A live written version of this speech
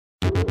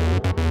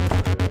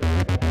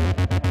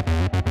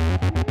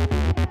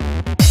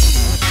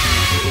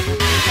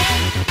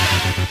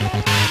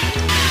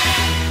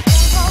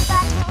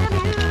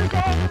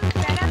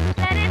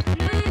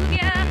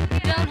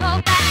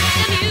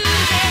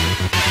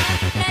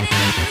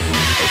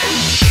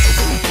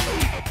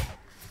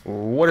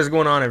What is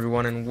going on,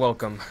 everyone, and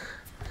welcome.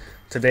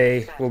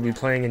 Today we'll be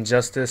playing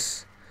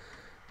Injustice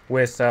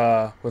with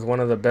one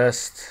of the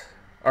best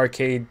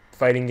arcade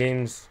fighting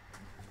games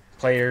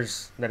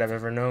players that I've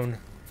ever known.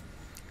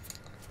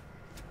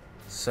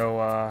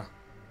 So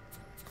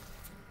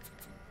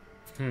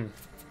The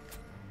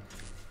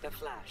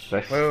Flash.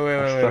 wait,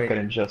 Stuck at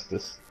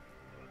Injustice.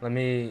 let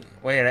me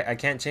wait. I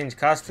can't change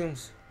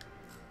costumes.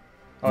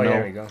 Oh, No. yeah,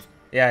 there we go.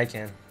 Yeah, I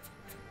can.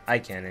 I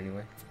can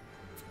anyway.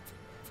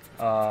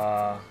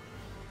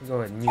 Go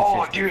ahead. New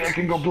Oh, 50. dude, I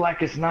can go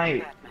Blackest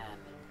Night.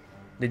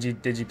 Batman.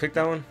 Did you pick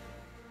that one?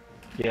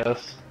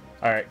 Yes.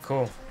 All right,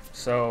 cool.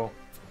 So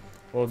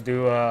we'll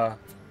do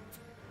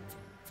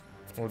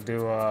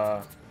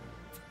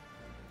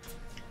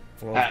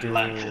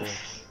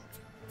Atlantis.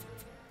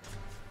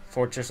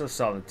 Fortress of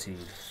Solitude.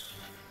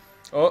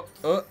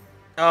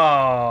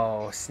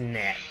 Oh,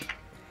 snap.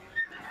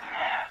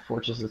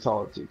 Fortress of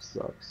Solitude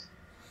sucks.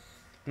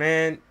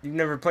 Man, you've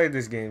never played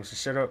this game, so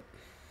shut up.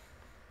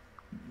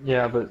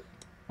 Yeah, but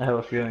I have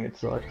a feeling it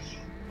sucks.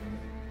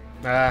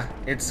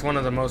 It's one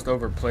of the most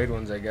overplayed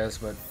ones, I guess,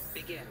 but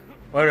Begin.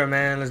 whatever,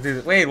 man. Let's do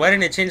this. Wait, why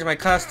didn't it change my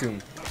costume?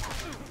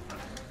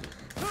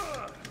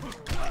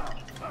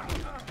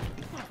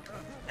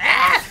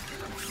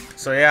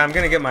 So yeah, I'm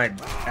gonna get my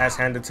ass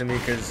handed to me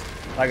because,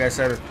 like I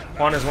said,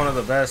 Juan is one of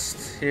the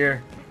best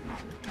here.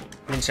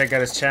 You can check out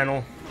his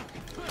channel,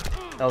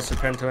 El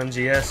Supremo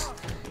MGS.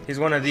 He's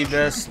one of the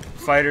best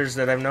fighters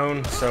that I've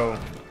known, so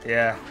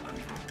yeah.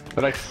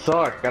 But I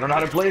suck. I don't know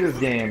how to play this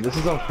game. This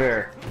is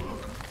unfair.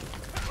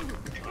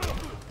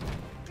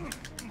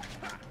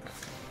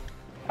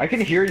 I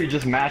can hear you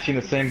just mashing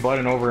the same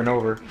button over and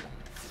over.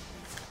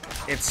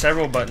 It's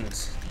several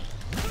buttons.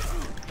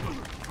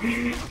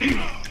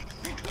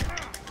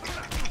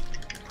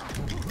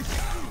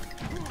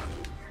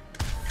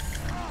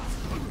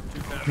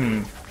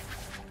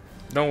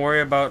 Don't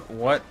worry about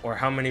what or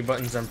how many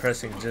buttons I'm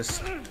pressing,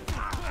 just...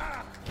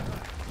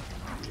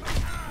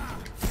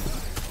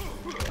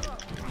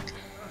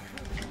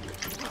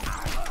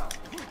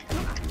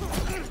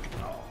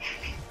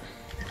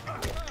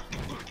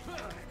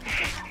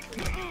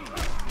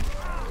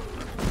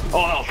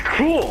 Oh, that was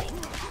cool!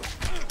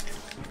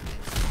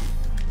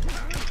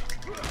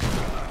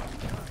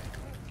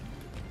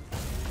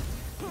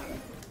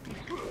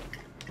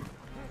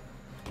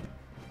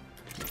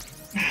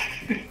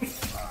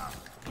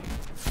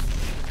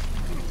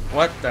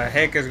 What the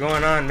heck is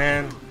going on,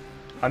 man?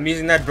 I'm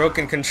using that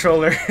broken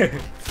controller.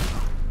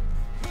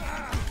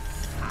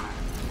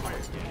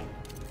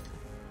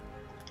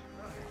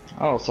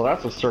 Oh, so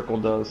that's what circle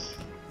does.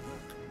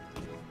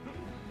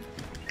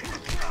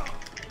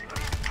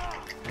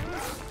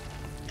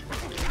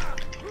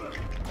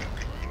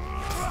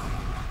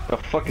 The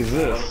fuck is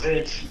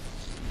this?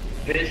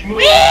 Bitch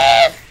move!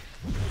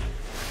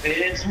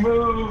 Bitch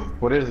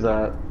move! What is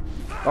that?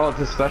 Oh, it's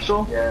a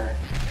special? Yeah.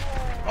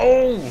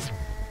 Oh!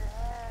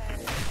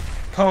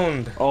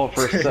 Pwned. Oh,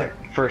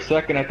 for a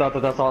second I thought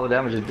that that's all the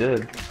damage it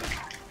did.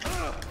 The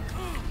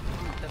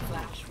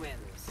Flash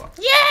wins.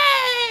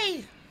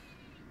 Yay!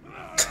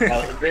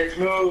 That was a bitch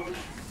move.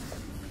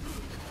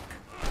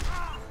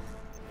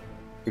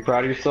 You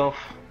proud of yourself?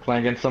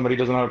 Playing against somebody who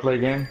doesn't know how to play a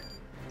game?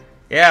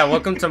 Yeah,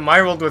 welcome to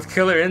my world with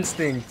Killer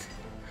Instinct.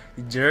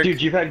 You jerk.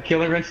 Dude, you've had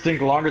Killer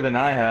Instinct longer than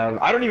I have.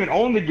 I don't even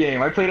own the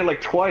game. I played it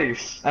like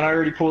twice, and I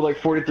already pulled like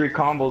 43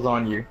 combos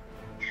on you.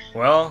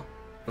 Well,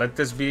 let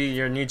this be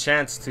your new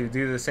chance to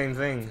do the same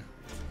thing.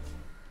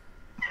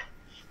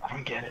 I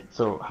don't get it.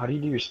 So, how do you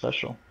do your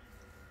special?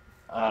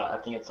 I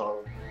think it's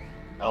L1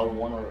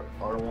 or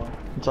R1.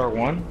 It's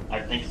R1?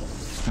 I think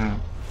so. Hmm.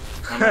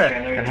 I'm not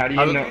sure. And how do you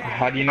I'll- know?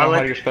 How do you I'll know let-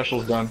 how your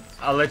special's done?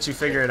 I'll let you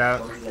figure it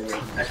out.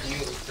 I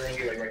think it's saying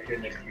you're like right here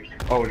next to your screen.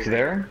 Oh, it's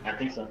there? I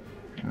think so.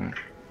 Hmm.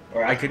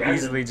 Or I could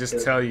easily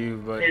just tell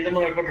you, but... Hey, the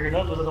motherfucker here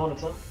knows. Was it the one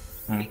that's up?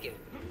 Begin.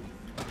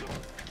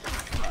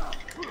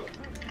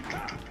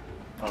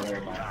 Oh,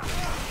 never mind.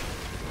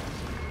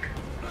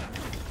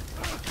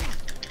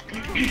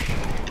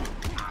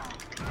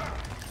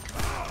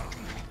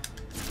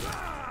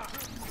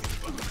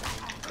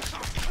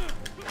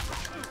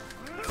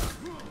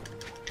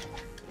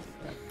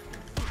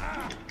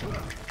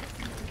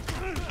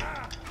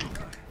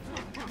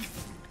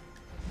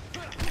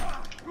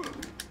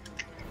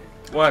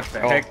 What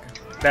the Oh.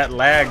 heck? That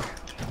lag.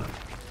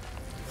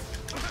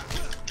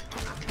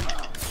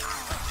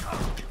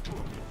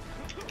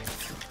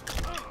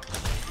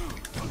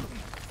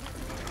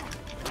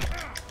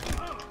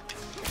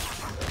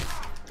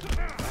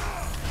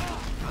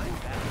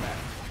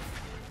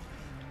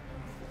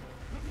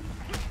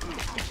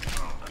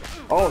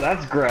 Oh,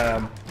 that's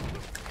grab.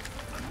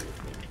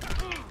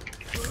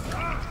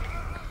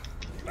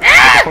 What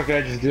the fuck did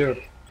I just do?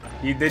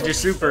 You did your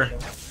super.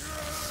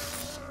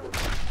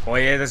 Oh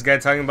yeah, this guy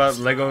talking about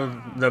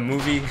Lego the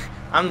movie.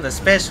 I'm the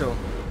special.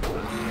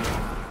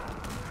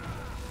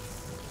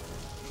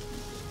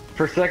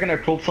 For a second, I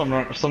pulled some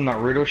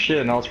Naruto shit,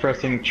 and I was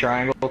pressing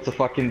triangle to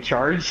fucking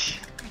charge.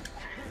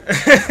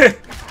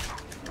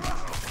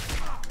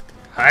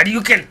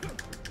 Hadouken!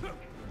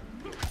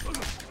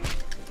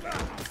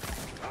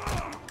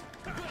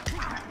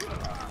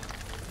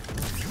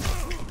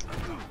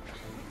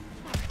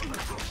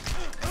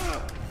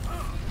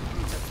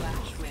 The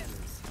Flash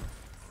wins.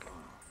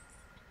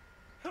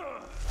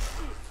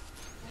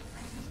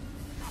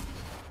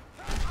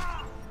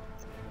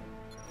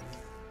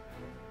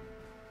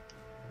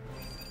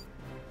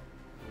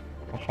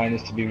 I find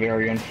this to be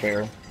very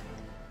unfair.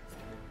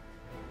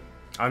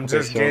 I'm Okay,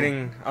 just so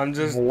getting. I'm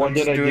just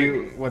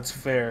doing what's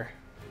fair.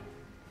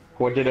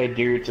 What did I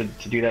do to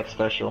do that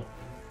special?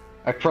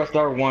 I pressed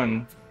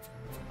R1,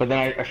 but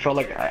then I felt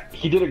like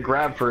he did a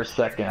grab for a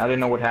second. I didn't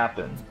know what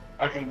happened.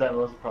 I think that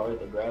was probably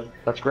the grab.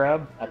 That's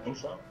grab? I think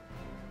so.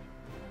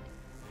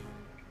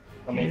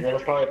 I mean, that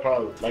was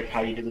probably like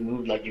how you do the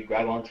move, like you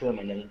grab onto him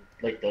and then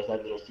like does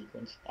that little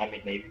sequence. I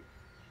mean, maybe.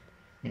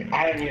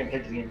 I haven't even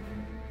played the game.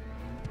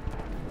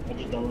 I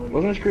just don't know.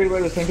 Wasn't this created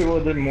by the same people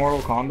that did Mortal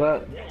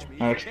Kombat?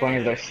 I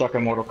explained that I suck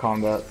at Mortal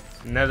Kombat.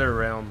 Nether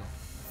realm.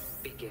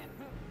 Begin.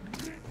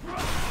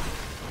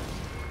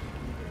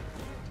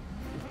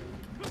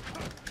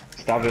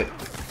 Stop it.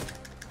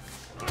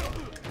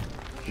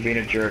 You're being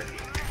a jerk.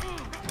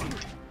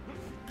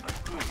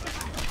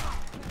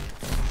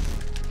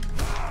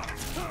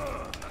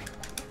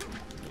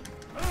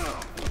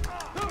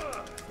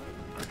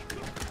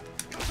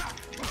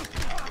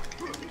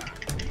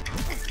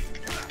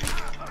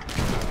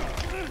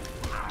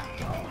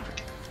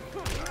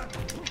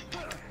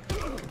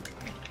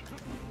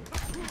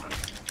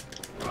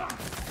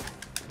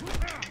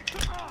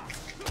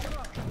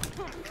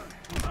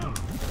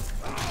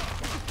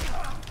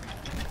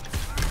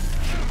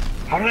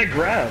 How did I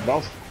grab? That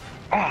was...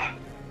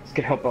 this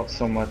could help out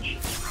so much.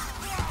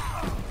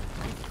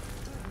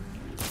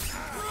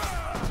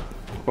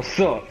 What's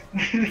up?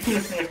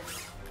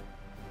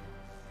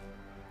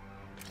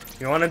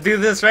 You want to do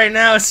this right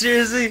now?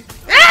 Seriously?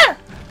 Ah!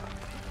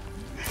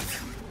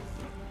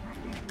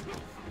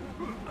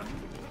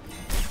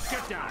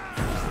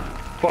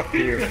 Fuck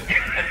you.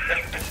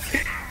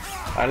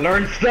 I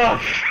learned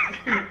stuff!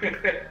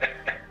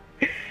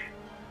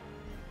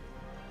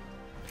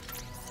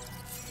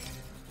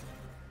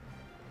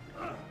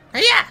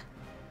 Yeah.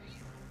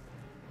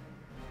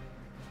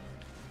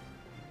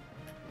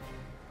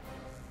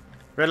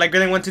 Red light,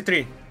 green light, 1, 2,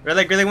 3. Red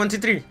light, green light, 1, 2,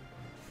 3.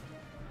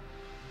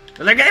 Red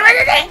light, green light, 1, 2,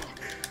 3.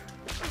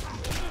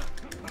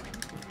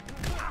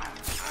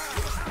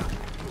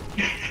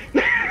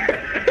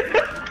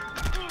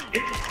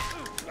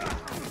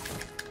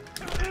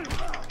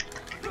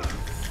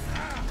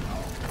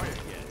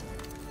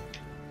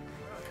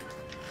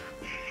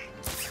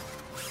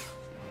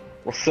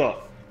 What's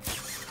up?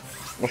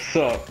 What's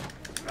up?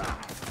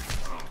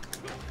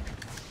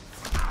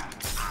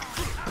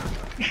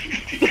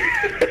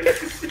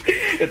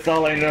 It's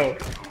all I know.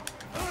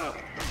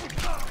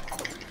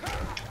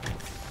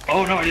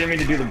 Oh no, I didn't mean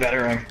to do the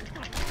battering.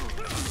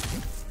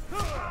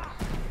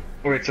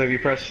 Wait, so if you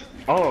press...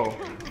 Oh.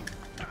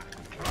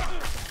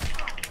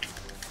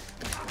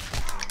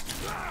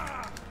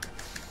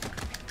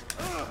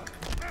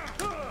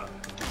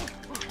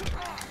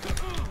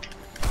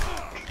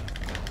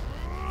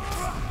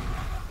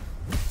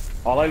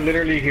 All I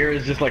literally hear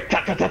is just like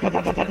ta ta ta ta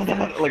ta ta ta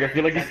ta. Like I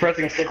feel like he's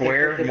pressing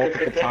square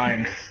multiple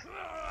times.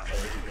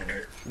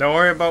 Don't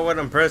worry about what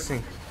I'm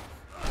pressing.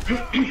 You're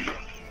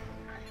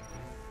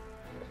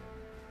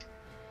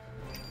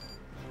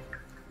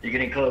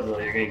getting close though,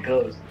 you're getting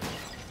close.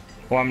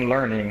 Well, I'm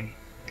learning.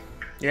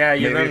 Yeah,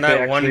 you Maybe learned if they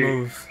that one actually-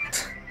 move.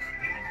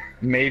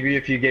 Maybe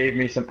if you gave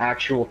me some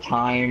actual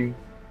time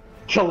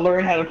to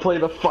learn how to play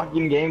the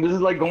fucking game. This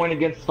is like going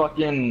against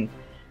fucking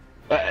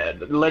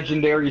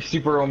legendary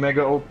Super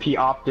Omega OP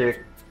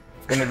Optic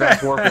in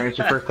Advanced Warfare. It's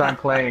your first time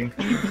playing.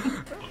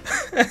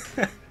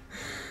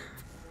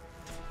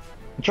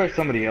 Try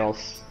somebody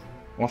else.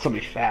 I want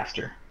somebody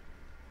faster.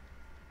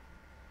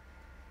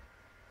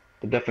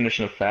 The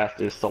definition of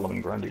fast is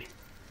Sullivan Grundy.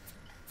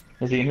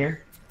 Is he in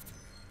here?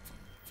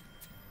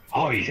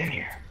 Oh, he's in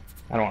here.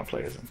 I don't want to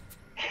play as him.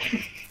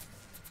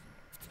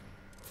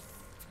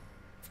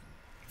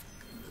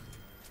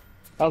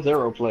 How's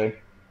Arrow play?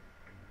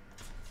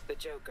 The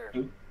Joker.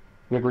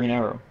 The Green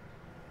Arrow.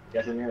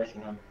 Yes, I'm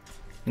interesting him.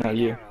 No,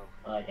 you. Arrow.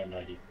 I can't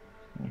lie to you.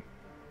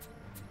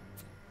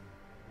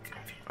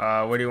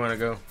 Where do you want to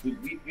go?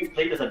 We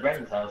played this at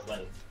Brandon's house,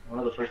 like, one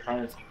of the first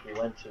times we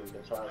went to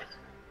this house.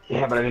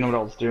 Yeah, but I didn't know what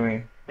I was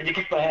doing. Did you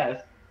kick my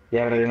ass?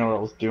 Yeah, but I didn't know what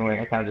I was doing.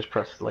 I kind of just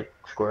pressed like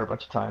square a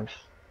bunch of times.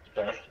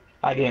 Best.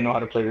 I didn't know how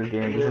to play this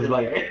game.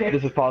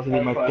 This is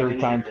possibly my third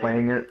time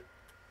playing it.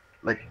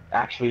 Like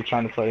actually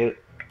trying to play it.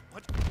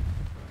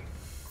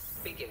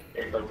 Begin.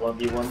 It's like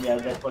 1v1, yeah,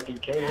 that fucking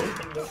KO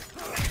thing though.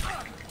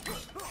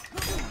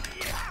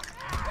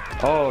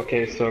 Oh,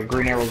 okay. So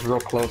Green Arrow's real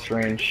close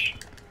range.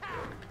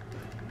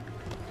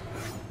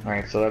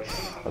 Alright, so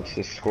that's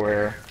just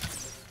square.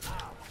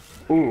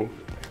 Ooh.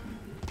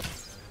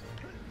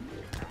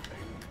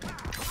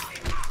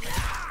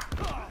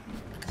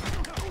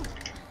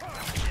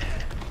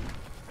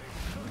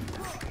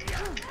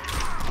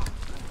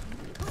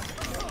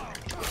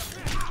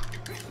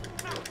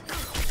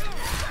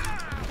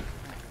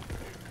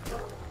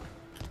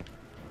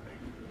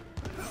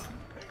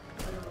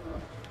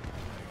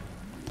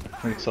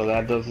 Wait, so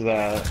that does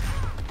that.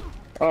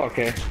 Oh,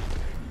 okay.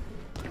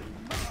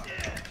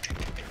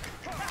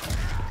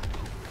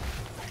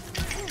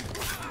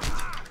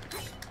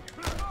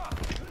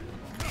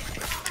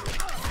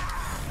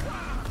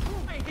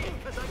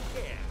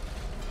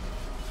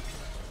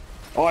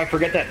 Oh, I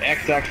forget that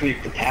X actually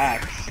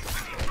attacks.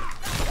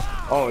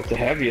 Oh, it's a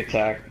heavy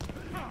attack.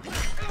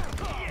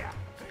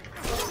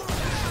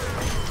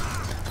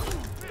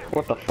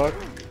 What the fuck?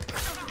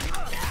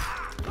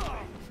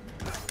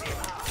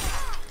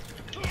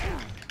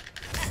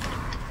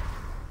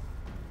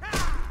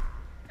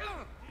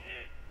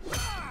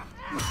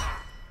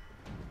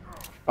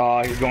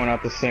 Oh, he's going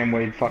out the same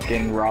way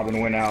fucking Robin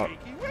went out.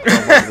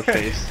 Over the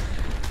face.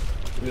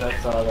 Dude, I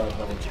saw that.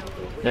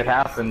 It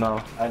happened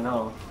though. I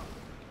know.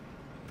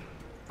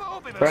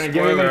 Brandon,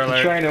 give me a minute to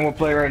alert. train and we'll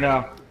play right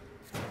now.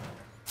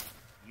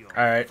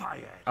 Alright.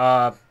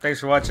 Thanks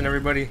for watching,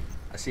 everybody.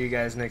 I'll see you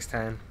guys next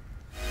time.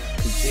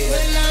 See you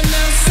later. Well, I'm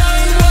not